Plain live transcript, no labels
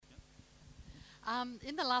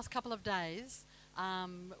In the last couple of days,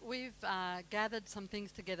 we've gathered some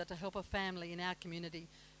things together to help a family in our community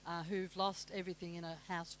who've lost everything in a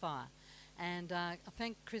house fire. And I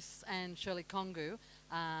thank Chris and Shirley Kongu,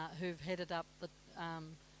 who've headed up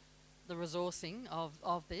the resourcing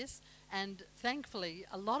of this. And thankfully,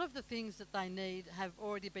 a lot of the things that they need have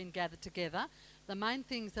already been gathered together. The main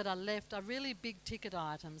things that are left are really big ticket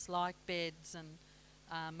items like beds and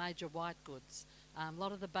major white goods. A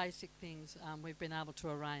lot of the basic things we've been able to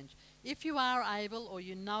arrange. If you are able or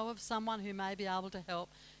you know of someone who may be able to help,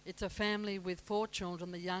 it's a family with 4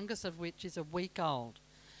 children, the youngest of which is a week old,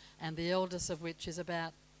 and the eldest of which is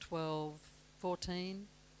about 12, 14,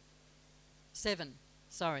 7,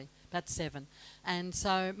 sorry, about 7. And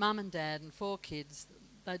so mum and dad and 4 kids,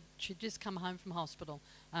 she'd just come home from hospital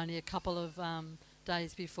only a couple of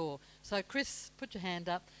days before. So Chris, put your hand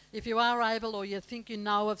up. If you are able or you think you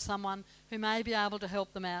know of someone who may be able to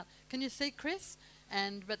help them out. Can you see Chris?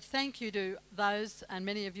 But thank you to those, and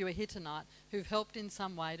many of you are here tonight, who've helped in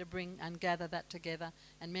some way to bring and gather that together,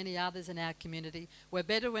 and many others in our community. We're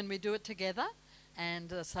better when we do it together,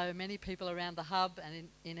 and so many people around the hub and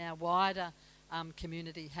in our wider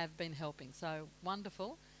community have been helping. So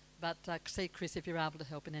wonderful. But see Chris if you're able to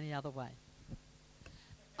help in any other way.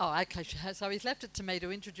 Oh, okay. So he's left it to me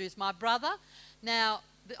to introduce my brother. Now,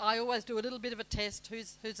 I always do a little bit of a test.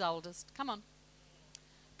 Who's oldest? Come on.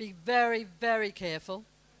 Be very, very careful.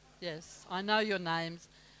 Yes, I know your names.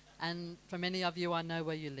 And for many of you, I know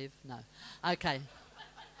where you live. No. Okay.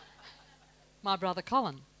 My brother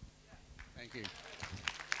Colin. Thank you.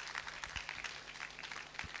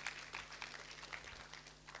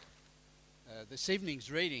 This evening's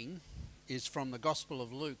reading is from the Gospel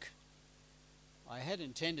of Luke. I had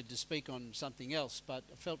intended to speak on something else, but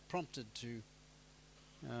I felt prompted to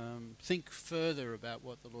think further about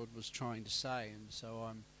what the Lord was trying to say, and so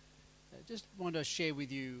I just want to share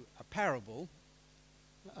with you a parable,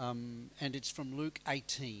 and it's from Luke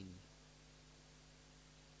 18.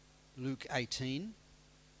 Luke 18.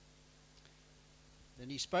 Then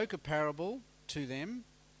he spoke a parable to them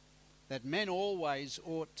that men always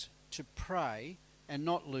ought to pray and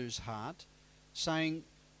not lose heart, saying,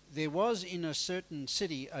 there was in a certain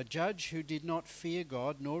city a judge who did not fear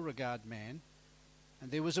God nor regard man.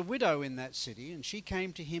 And there was a widow in that city, and she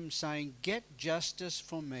came to him saying, get justice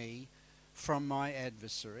for me from my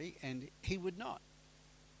adversary. And he would not,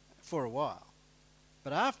 for a while.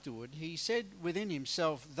 But afterward he said within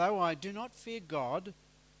himself, though I do not fear God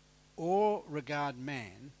or regard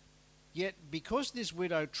man, yet because this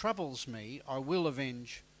widow troubles me, I will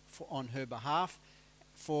avenge on her behalf,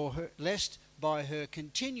 lest by her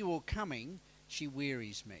continual coming she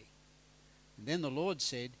wearies me. And then the Lord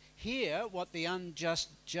said, hear what the unjust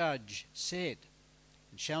judge said.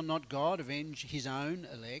 And shall not God avenge his own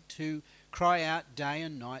elect, who cry out day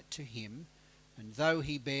and night to him, and though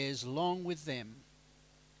he bears long with them,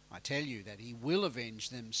 I tell you that he will avenge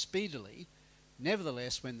them speedily.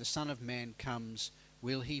 Nevertheless, when the Son of Man comes,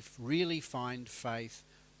 will he really find faith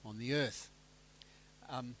on the earth?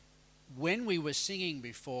 When we were singing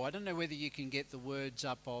before, I don't know whether you can get the words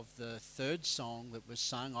up of the third song that was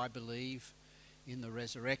sung, I believe, in the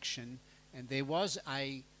resurrection, and there was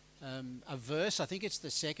a verse, I think it's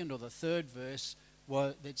the second or the third verse,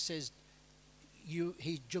 that says,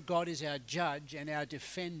 God is our judge and our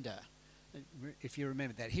defender. If you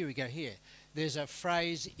remember that. Here we go here. There's a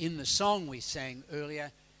phrase in the song we sang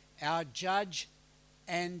earlier, our judge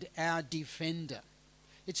and our defender.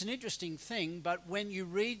 It's an interesting thing, but when you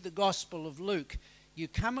read the Gospel of Luke, you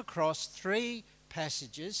come across 3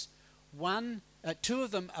 passages. 2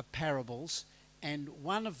 of them are parables, and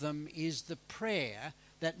one of them is the prayer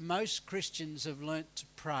that most Christians have learnt to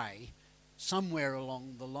pray somewhere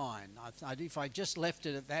along the line. If I just left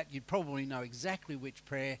it at that, you'd probably know exactly which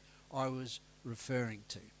prayer I was referring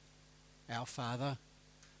to. Our Father,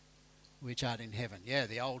 which art in heaven. Yeah,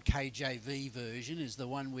 the old KJV version is the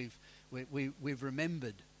one we've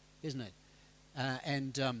remembered, isn't it?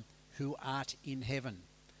 And who art in heaven.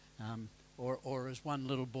 Or as one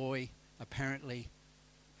little boy apparently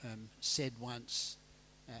said once,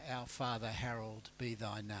 our Father Harold be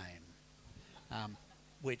thy name.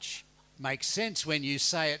 Which makes sense when you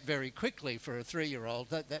say it very quickly for a 3-year-old.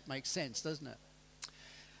 That makes sense, doesn't it?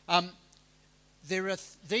 There are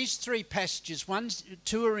these 3 passages,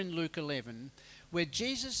 2 are in Luke 11, where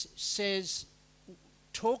Jesus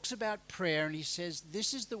talks about prayer, and he says,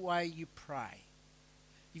 this is the way you pray.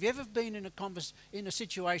 Have you ever been in a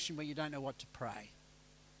situation where you don't know what to pray?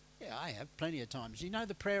 Yeah, I have plenty of times. You know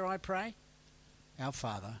the prayer I pray? Our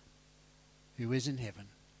Father, who is in heaven,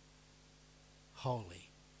 holy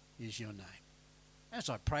is your name. As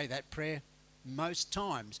I pray that prayer, most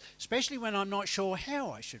times, especially when I'm not sure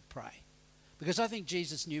how I should pray. Because I think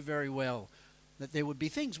Jesus knew very well that there would be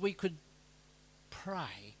things we could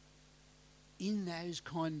pray in those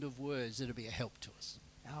kind of words that would be a help to us.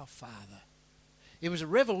 Our Father. It was a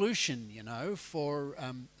revolution, for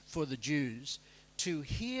the Jews to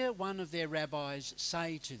hear one of their rabbis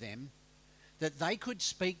say to them that they could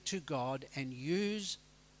speak to God and use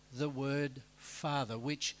the word Father,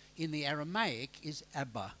 which in the Aramaic is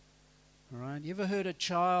Abba. All right? You ever heard a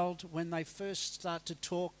child, when they first start to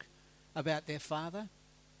talk about their father?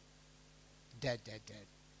 Dad, Dad, Dad.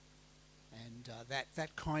 And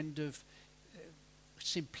that kind of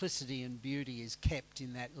simplicity and beauty is kept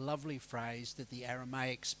in that lovely phrase that the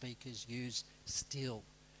Aramaic speakers use still.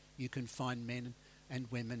 You can find men and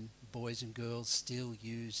women, boys and girls, still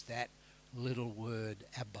use that little word,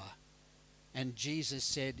 Abba. And Jesus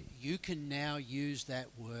said, you can now use that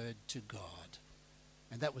word to God.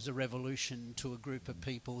 And that was a revolution to a group of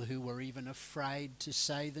people who were even afraid to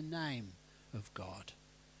say the name of God.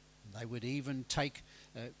 They would even take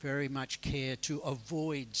very much care to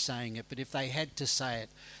avoid saying it, but if they had to say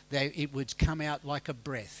it, it would come out like a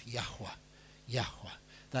breath, Yahweh, Yahweh.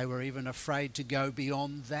 They were even afraid to go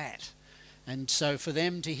beyond that. And so for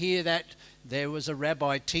them to hear that, there was a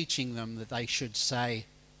rabbi teaching them that they should say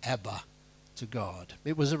Abba to God.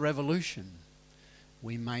 It was a revolution.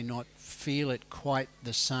 We may not feel it quite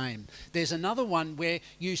the same. There's another one where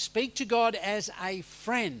you speak to God as a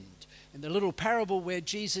friend. In the little parable where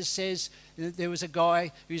Jesus says there was a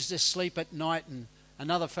guy who's asleep at night and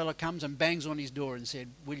another fella comes and bangs on his door and said,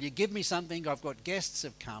 will you give me something? I've got guests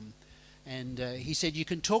have come. And he said, you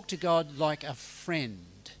can talk to God like a friend.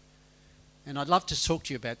 And I'd love to talk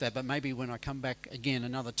to you about that, but maybe when I come back again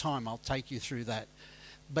another time, I'll take you through that.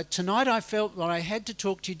 But tonight I felt that I had to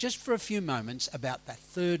talk to you just for a few moments about the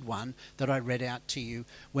third one that I read out to you.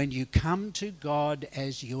 When you come to God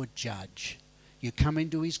as your judge, you come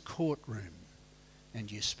into his courtroom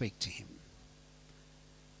and you speak to him.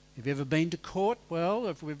 Have you ever been to court? Well,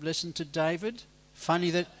 if we've listened to David, funny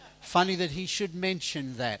that he should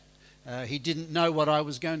mention that. He didn't know what I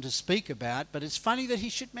was going to speak about, but it's funny that he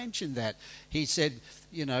should mention that. He said,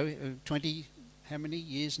 20, how many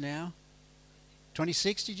years now?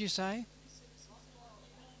 26, did you say?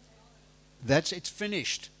 It's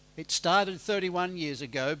finished. It started 31 years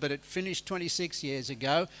ago, but it finished 26 years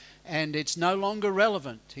ago, and it's no longer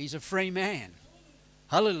relevant. He's a free man.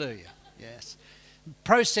 Hallelujah. Yes.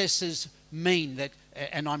 Processes mean that,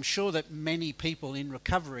 and I'm sure that many people in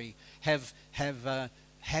recovery have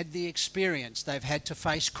had the experience. They've had to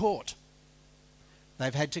face court.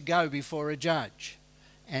 They've had to go before a judge.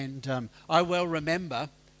 And I well remember,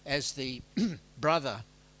 as the brother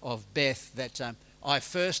of Beth, that I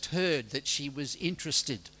first heard that she was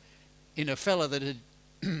interested in a fella that had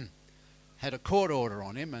had a court order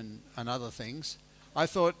on him and other things. I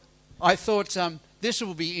thought this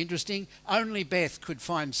will be interesting. Only Beth could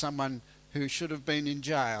find someone who should have been in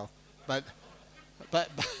jail. But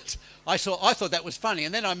I thought that was funny.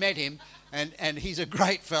 And then I met him, and he's a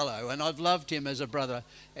great fellow, and I've loved him as a brother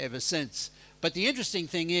ever since. But the interesting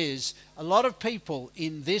thing is, a lot of people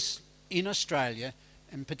in Australia,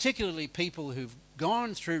 and particularly people who've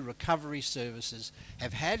gone through recovery services,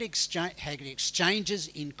 have had exchanges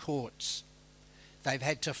in courts. They've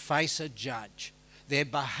had to face a judge. Their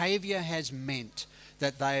behaviour has meant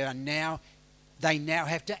that they now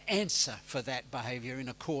have to answer for that behaviour in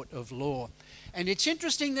a court of law. And it's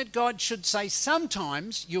interesting that God should say,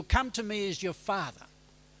 sometimes you'll come to me as your father.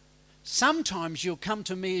 Sometimes you'll come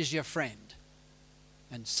to me as your friend.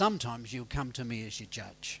 And sometimes you'll come to me as your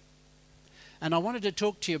judge. And I wanted to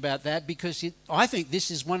talk to you about that because I think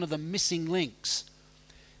this is one of the missing links.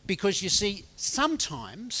 Because you see,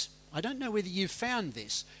 sometimes, I don't know whether you've found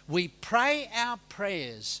this, we pray our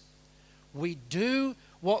prayers, we do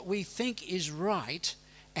what we think is right,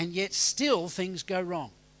 and yet still things go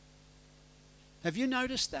wrong. Have you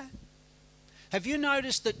noticed that? Have you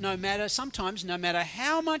noticed that sometimes no matter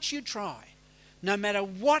how much you try, no matter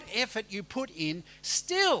what effort you put in,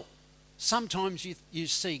 still sometimes you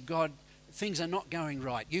see God, things are not going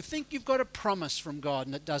right. You think you've got a promise from God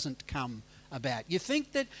and it doesn't come about. You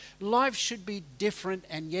think that life should be different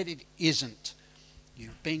and yet it isn't.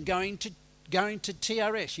 You've been going to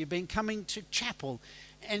TRS, you've been coming to chapel,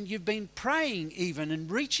 and you've been praying even and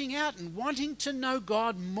reaching out and wanting to know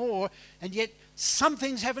God more, and yet some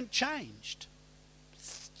things haven't changed.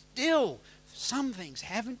 Still, some things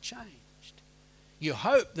haven't changed. You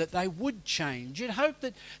hope that they would change. You'd hope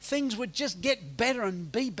that things would just get better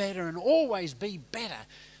and always be better.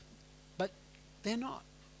 But they're not.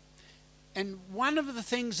 And one of the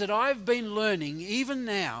things that I've been learning, even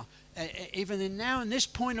now, even now in this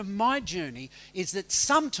point of my journey, is that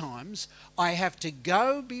sometimes I have to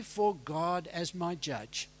go before God as my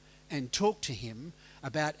judge and talk to him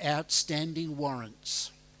about outstanding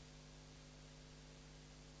warrants.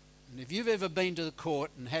 And if you've ever been to the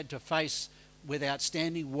court and had to face with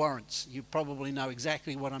outstanding warrants, you probably know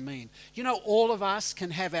exactly what I mean. You know, all of us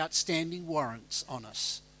can have outstanding warrants on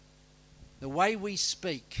us. The way we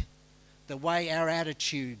speak, the way our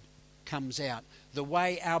attitude comes out, the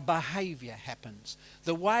way our behaviour happens,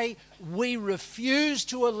 the way we refuse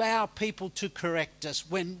to allow people to correct us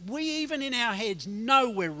when we even in our heads know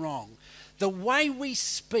we're wrong, the way we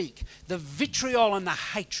speak, the vitriol and the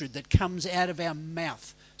hatred that comes out of our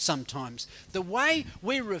mouth sometimes, the way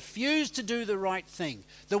we refuse to do the right thing,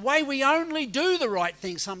 the way we only do the right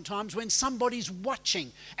thing sometimes when somebody's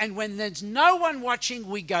watching, and when there's no one watching,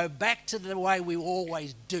 we go back to the way we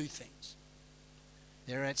always do things.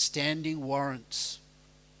 They're outstanding warrants.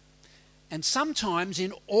 And sometimes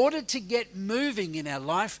in order to get moving in our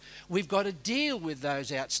life, we've got to deal with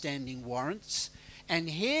those outstanding warrants. And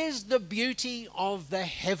here's the beauty of the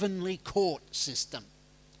heavenly court system.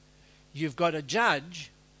 You've got a judge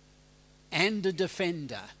and a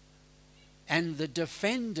defender. And the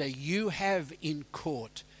defender you have in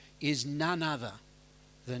court is none other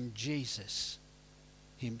than Jesus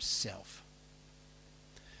himself.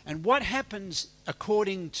 And what happens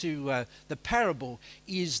according to the parable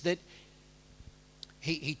is that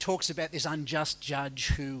he talks about this unjust judge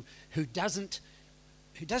who doesn't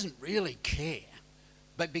really care.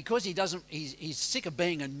 But because he's sick of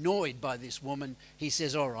being annoyed by this woman, he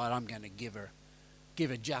says, all right, I'm going to give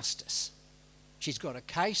her justice. She's got a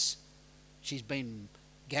case. She's been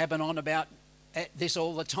gabbing on about this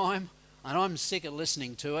all the time, and I'm sick of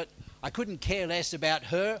listening to it. I couldn't care less about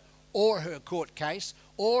her or her court case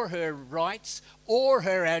or her rights or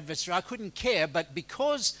her adversary. I couldn't care, but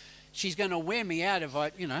because she's going to wear me out if I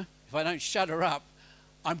don't shut her up,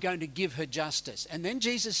 I'm going to give her justice. And then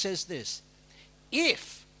Jesus says this,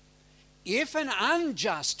 if an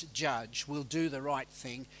unjust judge will do the right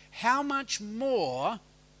thing, how much more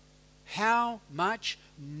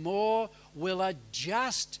will a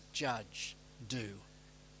just judge do?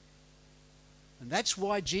 And that's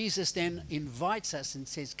why Jesus then invites us and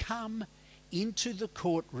says, come into the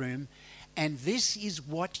courtroom, and this is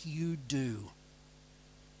what you do.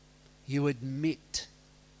 You admit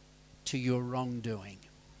to your wrongdoing.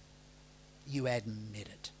 You admit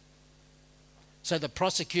it. So the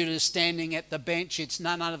prosecutor is standing at the bench. It's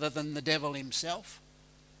none other than the devil himself.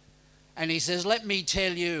 And he says, let me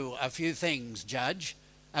tell you a few things, Judge,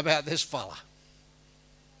 about this fella.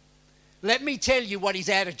 Let me tell you what his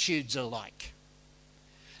attitudes are like.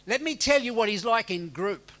 Let me tell you what he's like in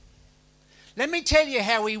group. Let me tell you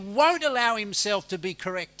how he won't allow himself to be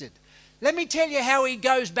corrected. Let me tell you how he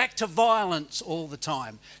goes back to violence all the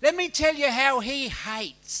time. Let me tell you how he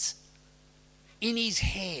hates. In his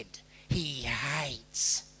head, he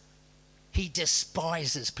hates. He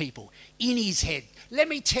despises people. In his head. Let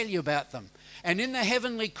me tell you about them. And in the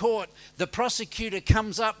heavenly court, the prosecutor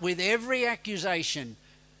comes up with every accusation.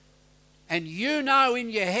 And you know in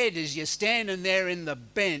your head as you're standing there in the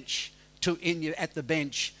bench, at the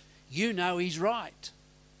bench, you know he's right.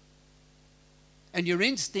 And your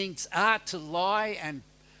instincts are to lie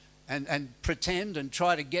and pretend and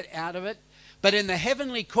try to get out of it. But in the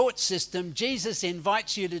heavenly court system, Jesus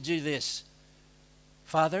invites you to do this.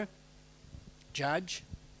 Father, Judge,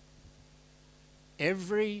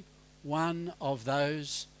 every one of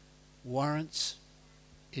those warrants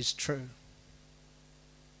is true.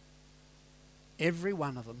 Every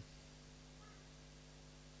one of them.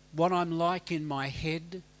 What I'm like in my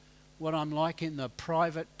head, what I'm like in the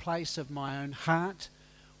private place of my own heart,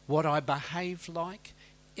 what I behave like,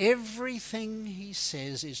 everything he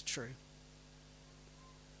says is true.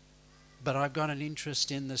 But I've got an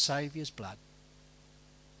interest in the Saviour's blood,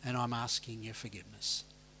 and I'm asking your forgiveness.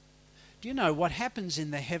 Do you know what happens in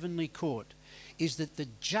the heavenly court is that the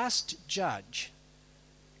just judge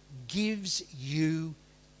gives you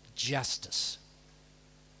justice.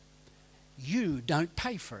 You don't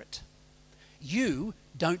pay for it. You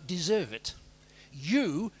don't deserve it.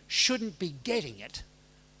 You shouldn't be getting it.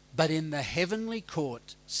 But in the heavenly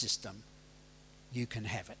court system, you can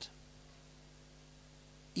have it.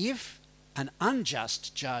 If an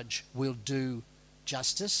unjust judge will do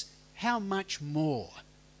justice, how much more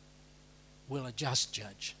will a just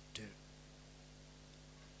judge do?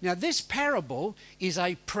 Now, this parable is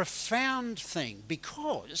a profound thing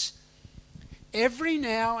because every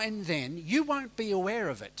now and then, you won't be aware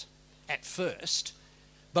of it at first,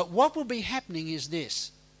 but what will be happening is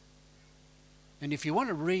this. And if you want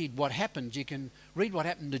to read what happened, you can read what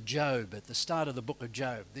happened to Job at the start of the book of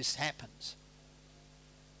Job. This happens.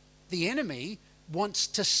 The enemy wants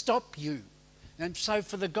to stop you. And so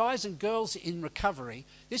for the guys and girls in recovery,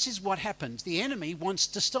 this is what happens. The enemy wants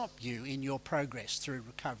to stop you in your progress through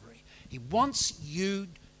recovery. He wants you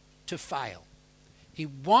to fail. He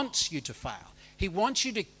wants you to fail. He wants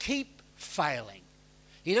you to keep failing.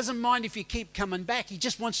 He doesn't mind if you keep coming back. He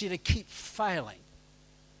just wants you to keep failing.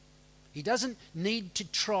 He doesn't need to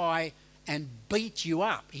try and beat you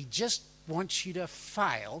up. He just wants you to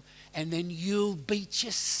fail, and then you'll beat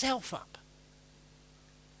yourself up.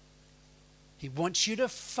 He wants you to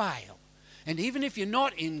fail. And even if you're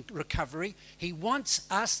not in recovery, he wants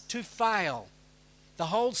us to fail. The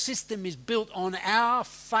whole system is built on our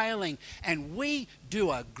failing, and we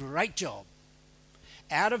do a great job.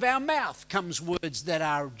 Out of our mouth comes words that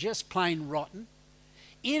are just plain rotten.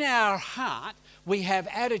 In our heart, we have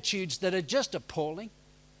attitudes that are just appalling.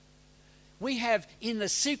 We have, in the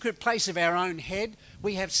secret place of our own head,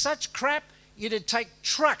 we have such crap, it'd take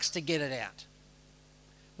trucks to get it out.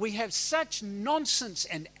 We have such nonsense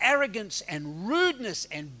and arrogance and rudeness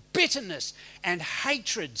and bitterness and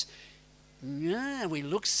hatreds. Yeah, we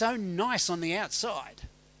look so nice on the outside.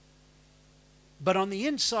 But on the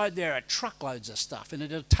inside there are truckloads of stuff, and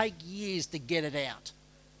it'll take years to get it out.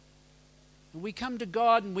 And we come to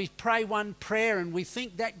God and we pray one prayer and we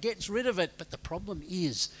think that gets rid of it. But the problem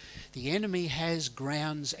is the enemy has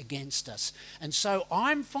grounds against us. And so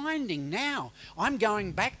I'm finding now I'm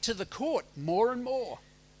going back to the court more and more.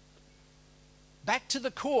 Back to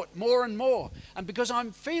the court more and more. And because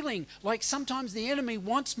I'm feeling like sometimes the enemy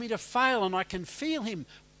wants me to fail, and I can feel him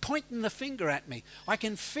pointing the finger at me. I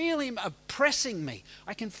can feel him oppressing me.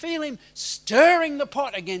 I can feel him stirring the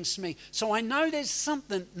pot against me. So I know there's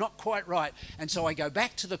something not quite right. And so I go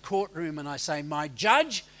back to the courtroom and I say, my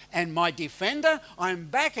judge and my defender, I'm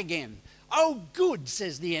back again. Oh, good,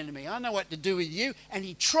 says the enemy. I know what to do with you. And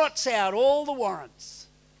he trots out all the warrants.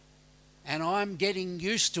 And I'm getting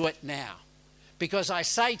used to it now. Because I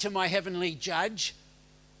say to my heavenly judge,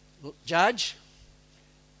 look, Judge,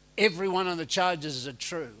 every one of the charges are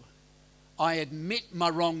true. I admit my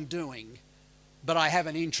wrongdoing, but I have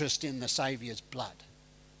an interest in the Saviour's blood.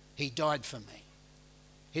 He died for me.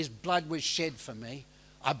 His blood was shed for me.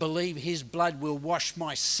 I believe his blood will wash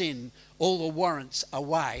my sin, all the warrants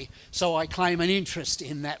away. So I claim an interest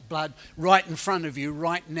in that blood right in front of you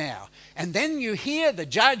right now. And then you hear the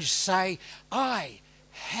judge say, I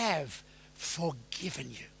have forgiven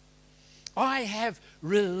you. I have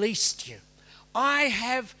released you. I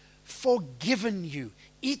have forgiven you.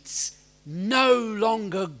 It's no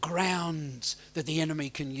longer grounds that the enemy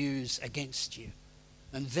can use against you.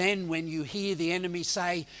 And then when you hear the enemy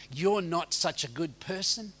say, you're not such a good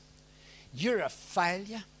person, you're a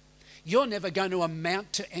failure, you're never going to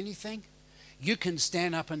amount to anything, you can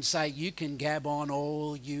stand up and say, you can gab on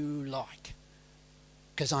all you like,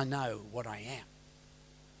 because I know what I am.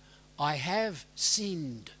 I have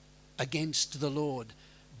sinned against the Lord,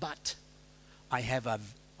 but I have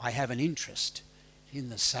an interest in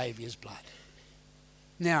the Saviour's blood.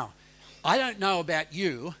 Now, I don't know about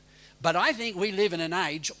you, but I think we live in an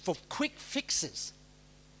age for quick fixes.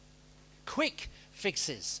 Quick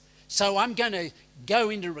fixes. So I'm going to go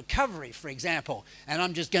into recovery, for example, and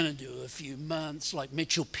I'm just going to do a few months like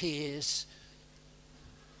Mitchell Pearce.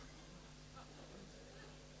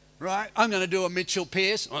 Right? I'm going to do a Mitchell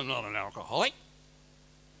Pearce. I'm not an alcoholic.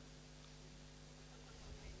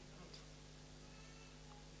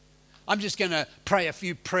 I'm just going to pray a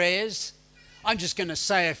few prayers. I'm just going to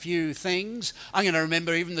say a few things. I'm going to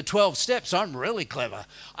remember even the 12 steps. I'm really clever.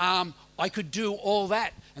 I could do all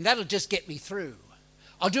that, and that'll just get me through.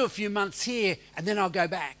 I'll do a few months here, and then I'll go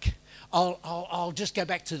back. I'll just go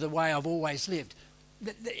back to the way I've always lived.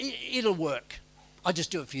 It'll work. I'll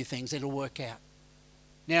just do a few things. It'll work out.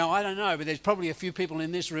 Now, I don't know, but there's probably a few people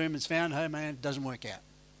in this room that's found, hey man, it doesn't work out.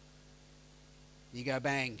 You go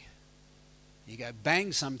bang. You go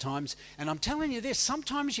bang sometimes. And I'm telling you this,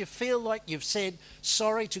 sometimes you feel like you've said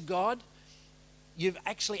sorry to God. You've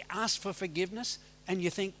actually asked for forgiveness. And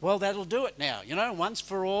you think, well, that'll do it now. You know, once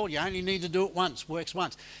for all, you only need to do it once, works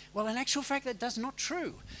once. Well, in actual fact, that's not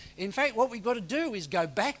true. In fact, what we've got to do is go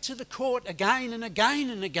back to the court again and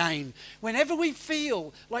again and again whenever we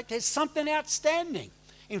feel like there's something outstanding.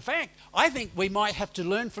 In fact, I think we might have to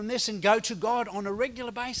learn from this and go to God on a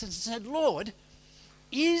regular basis and say, Lord,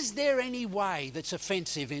 is there any way that's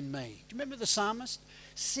offensive in me? Do you remember the psalmist?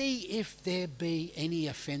 See if there be any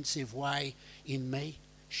offensive way in me.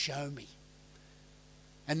 Show me.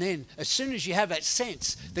 And then as soon as you have that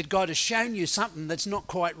sense that God has shown you something that's not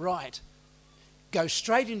quite right, go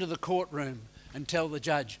straight into the courtroom and tell the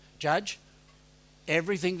judge, Judge,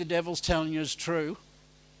 everything the devil's telling you is true,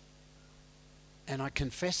 and I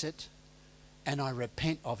confess it, and I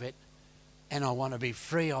repent of it, and I want to be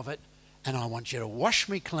free of it, and I want you to wash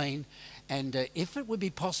me clean, and if it would be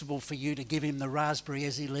possible for you to give him the raspberry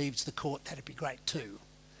as he leaves the court, that'd be great too.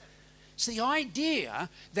 It's the idea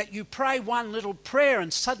that you pray one little prayer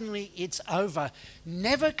and suddenly it's over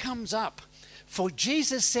never comes up. For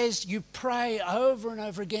Jesus says you pray over and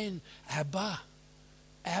over again, Abba,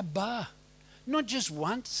 Abba. Not just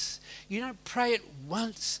once. You don't pray it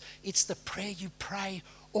once. It's the prayer you pray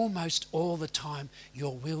almost all the time.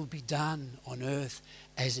 Your will be done on earth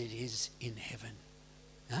as it is in heaven.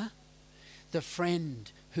 Huh? The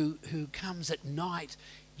friend who comes at night,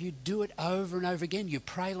 you do it over and over again. You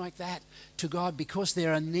pray like that to God because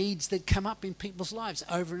there are needs that come up in people's lives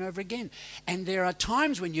over and over again. And there are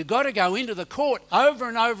times when you've got to go into the court over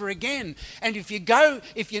and over again. And if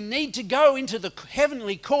you need to go into the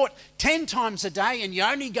heavenly court 10 times a day and you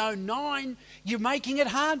only go 9, you're making it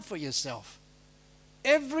hard for yourself.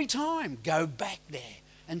 Every time, go back there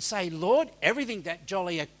and say, Lord, everything that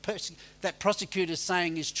that prosecutor's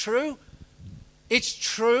saying is true. It's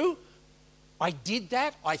true. I did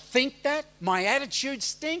that. I think that. My attitude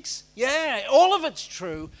stinks. Yeah, all of it's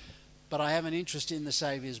true. But I have an interest in the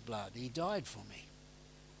Saviour's blood. He died for me.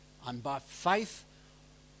 And by faith,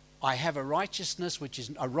 I have a righteousness, which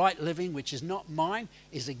is a right living, which is not mine,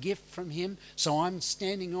 is a gift from him. So I'm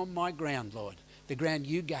standing on my ground, Lord, the ground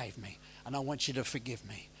you gave me. And I want you to forgive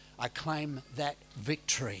me. I claim that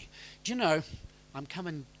victory. Do you know, I'm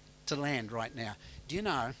coming to land right now. Do you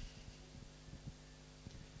know,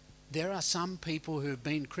 there are some people who have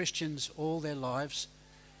been Christians all their lives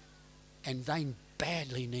and they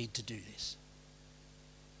badly need to do this.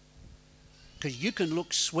 Because you can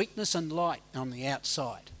look sweetness and light on the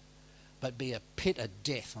outside, but be a pit of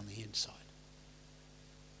death on the inside.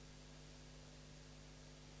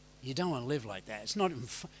 You don't want to live like that. It's not even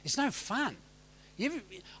it's no fun. What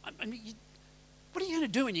are you going to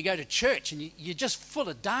do when you go to church and you're just full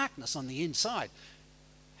of darkness on the inside?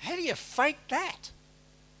 How do you fake that?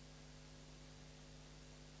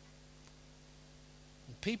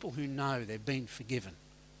 And people who know they've been forgiven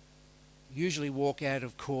usually walk out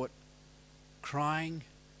of court crying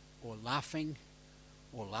or laughing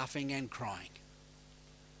and crying.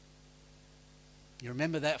 You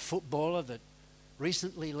remember that footballer that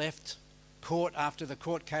recently left court after the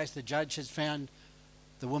court case? The judge has found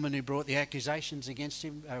the woman who brought the accusations against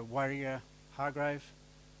him, Warrior Hargrave.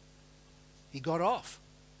 He got off.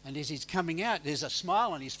 And as he's coming out, there's a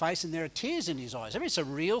smile on his face and there are tears in his eyes. I mean, it's a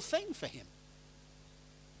real thing for him.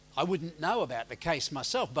 I wouldn't know about the case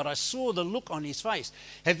myself, but I saw the look on his face.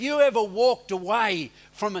 Have you ever walked away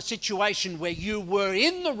from a situation where you were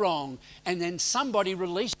in the wrong and then somebody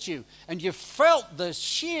released you and you felt the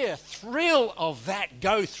sheer thrill of that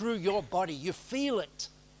go through your body? You feel it.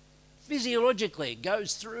 Physiologically, it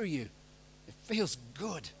goes through you. It feels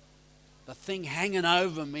good. The thing hanging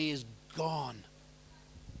over me is gone.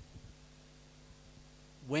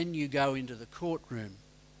 When you go into the courtroom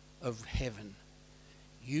of heaven,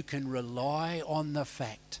 you can rely on the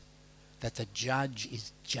fact that the judge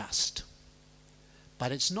is just.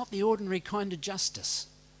 But it's not the ordinary kind of justice.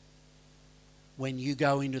 When you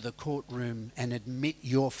go into the courtroom and admit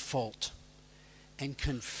your fault and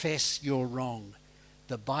confess your wrong,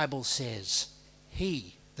 the Bible says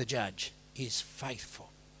he, the judge, is faithful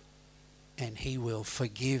and he will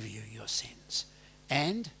forgive you your sins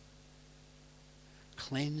and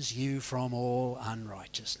cleanse you from all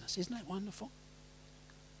unrighteousness. Isn't that wonderful?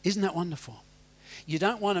 Isn't that wonderful? You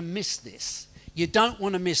don't want to miss this. You don't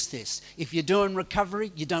want to miss this. If you're doing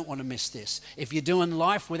recovery, you don't want to miss this. If you're doing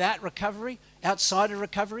life without recovery, outside of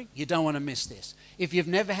recovery, you don't want to miss this. If you've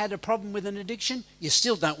never had a problem with an addiction, you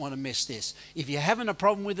still don't want to miss this. If you're having a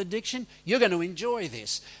problem with addiction, you're going to enjoy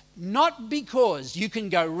this. Not because you can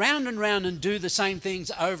go round and round and do the same things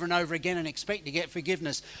over and over again and expect to get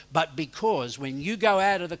forgiveness, but because when you go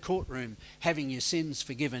out of the courtroom having your sins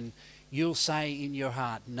forgiven, you'll say in your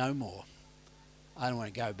heart, no more. I don't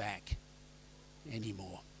want to go back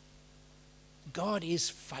anymore. God is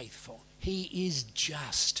faithful. He is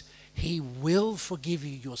just. He will forgive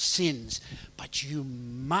you your sins, but you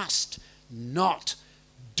must not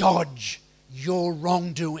dodge your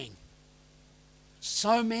wrongdoing.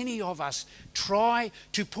 So many of us try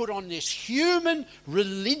to put on this human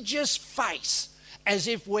religious face as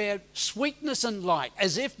if we're sweetness and light,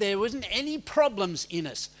 as if there wasn't any problems in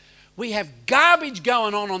us. We have garbage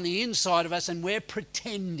going on the inside of us and we're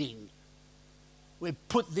pretending. We've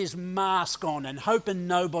put this mask on and hoping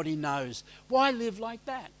nobody knows. Why live like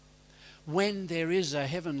that? When there is a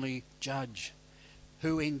heavenly judge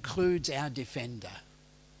who includes our defender,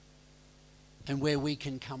 and where we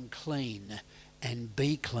can come clean and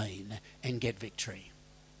be clean and get victory.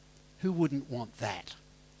 Who wouldn't want that?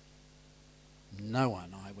 No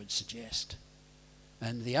one, I would suggest.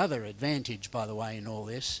 And the other advantage, by the way, in all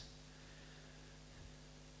this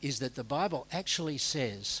is that the Bible actually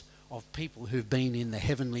says of people who've been in the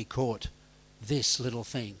heavenly court this little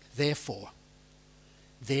thing: therefore,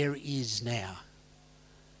 there is now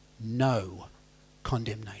no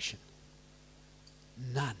condemnation.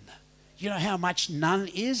 None. You know how much none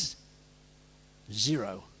is?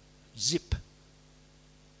 Zero. Zip.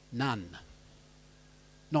 None.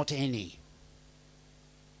 Not any.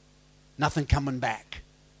 Nothing coming back.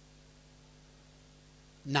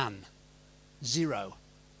 None. Zero.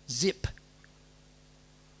 Zip.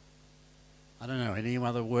 I don't know, any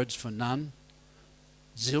other words for none?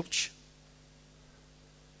 Zilch.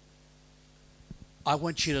 I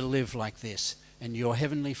want you to live like this, and your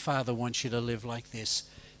Heavenly Father wants you to live like this.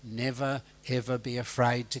 Never, ever be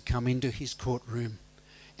afraid to come into his courtroom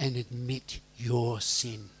and admit your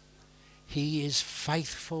sin. He is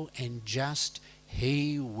faithful and just.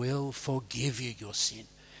 He will forgive you your sin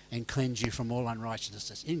and cleanse you from all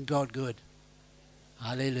unrighteousness. Isn't God good?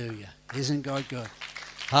 Hallelujah. Isn't God good?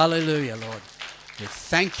 Hallelujah, Lord. We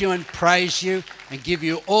thank you and praise you and give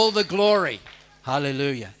you all the glory.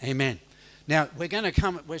 Hallelujah. Amen. Now,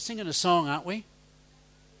 we're singing a song, aren't we?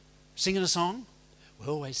 Singing a song? We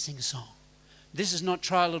always sing a song. This is not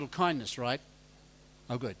try a little kindness, right?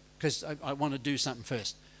 Oh, good, because I want to do something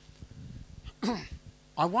first.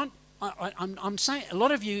 I'm saying, a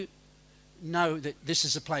lot of you know that this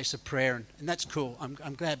is a place of prayer, and that's cool.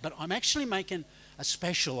 I'm glad, but I'm actually making a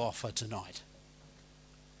special offer tonight.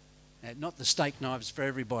 Not the steak knives for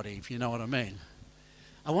everybody, if you know what I mean.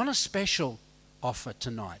 I want a special offer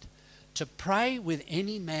tonight to pray with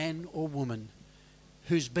any man or woman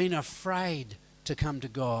who's been afraid to come to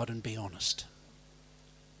God and be honest.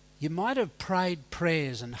 You might have prayed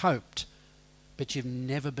prayers and hoped, but you've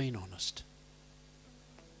never been honest.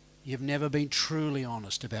 You've never been truly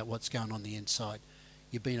honest about what's going on the inside.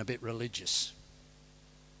 You've been a bit religious.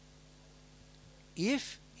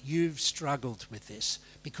 If you've struggled with this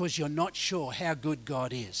because you're not sure how good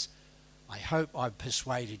God is, I hope I've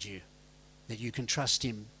persuaded you that you can trust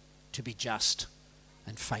him to be just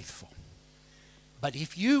and faithful. But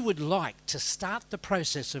if you would like to start the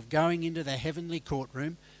process of going into the heavenly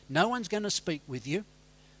courtroom, no one's going to speak with you,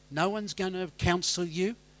 no one's going to counsel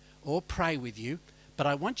you or pray with you, but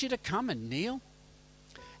I want you to come and kneel,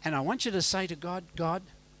 and I want you to say to God, God,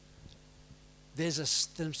 there's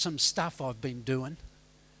some stuff I've been doing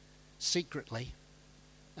secretly,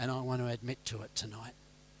 and I want to admit to it tonight.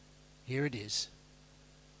 Here it is,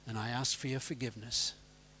 and I ask for your forgiveness,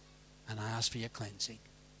 and I ask for your cleansing.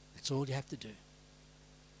 That's all you have to do.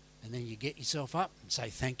 And then you get yourself up and say,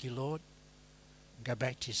 thank you, Lord, and go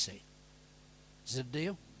back to your seat. Is it a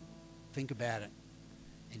deal? Think about it.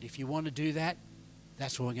 And if you want to do that,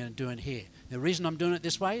 that's what we're going to do in here. The reason I'm doing it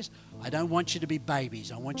this way is I don't want you to be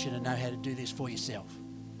babies. I want you to know how to do this for yourself.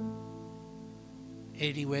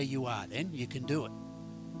 Anywhere you are, then you can do it.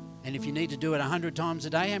 And if you need to do it 100 times a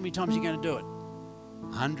day, how many times are you going to do it?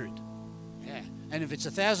 100. Yeah. And if it's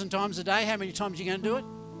 1,000 times a day, how many times are you going to do it?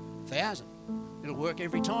 1,000. It'll work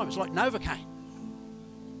every time. It's like Novocaine.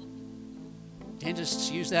 Dentists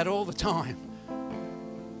use that all the time.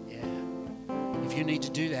 Yeah. If you need to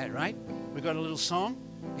do that, right? We've got a little song.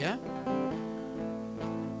 Yeah?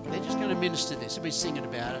 They're just going to minister this. They'll be singing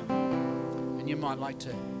about it. And you might like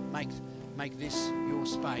to make this your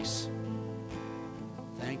space.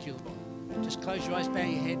 Thank you, Lord. Just close your eyes, bow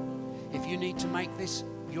your head. If you need to make this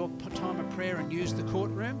your time of prayer and use the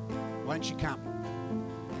courtroom, why don't you come?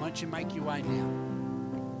 Why don't you make your way now?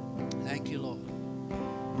 Thank you,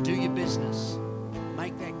 Lord. Do your business.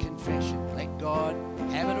 Make that confession. Let God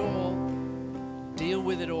have it all. Deal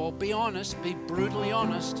with it all. Be honest. Be brutally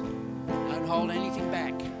honest. Don't hold anything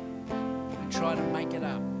back. And try to make it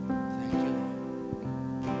up.